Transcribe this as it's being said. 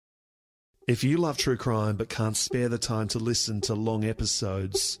If you love true crime but can't spare the time to listen to long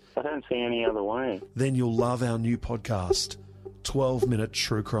episodes, I don't see any other way. then you'll love our new podcast, 12-Minute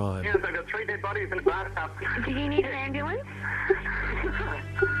True Crime. Yes, I've got 3 dead bodies in a bathtub. Do you need an ambulance?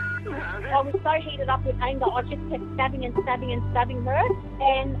 I was so heated up with anger, I just kept stabbing and stabbing and stabbing her,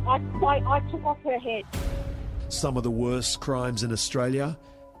 and I took off her head. Some of the worst crimes in Australia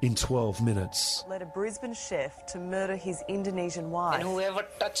in 12 minutes. Led a Brisbane chef to murder his Indonesian wife. And whoever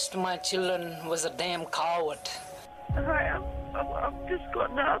touched my children was a damn coward. Hi, I've just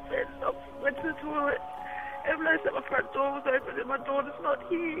gotten up and I went to the toilet and realised that my front door was open and my daughter's not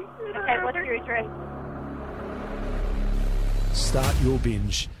here. Okay, what's your address? Start your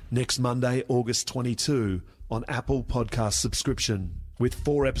binge next Monday, August 22 on Apple Podcast subscription, with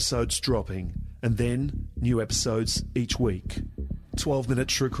 4 episodes dropping and then new episodes each week. 12-Minute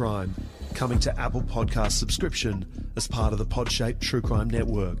True Crime, coming to Apple Podcast subscription as part of the Podshape True Crime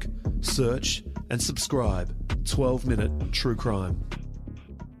Network. Search and subscribe 12-Minute True Crime.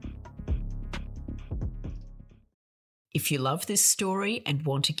 If you love this story and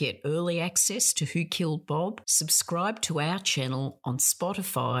want to get early access to Who Killed Bob, subscribe to our channel on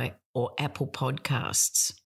Spotify or Apple Podcasts.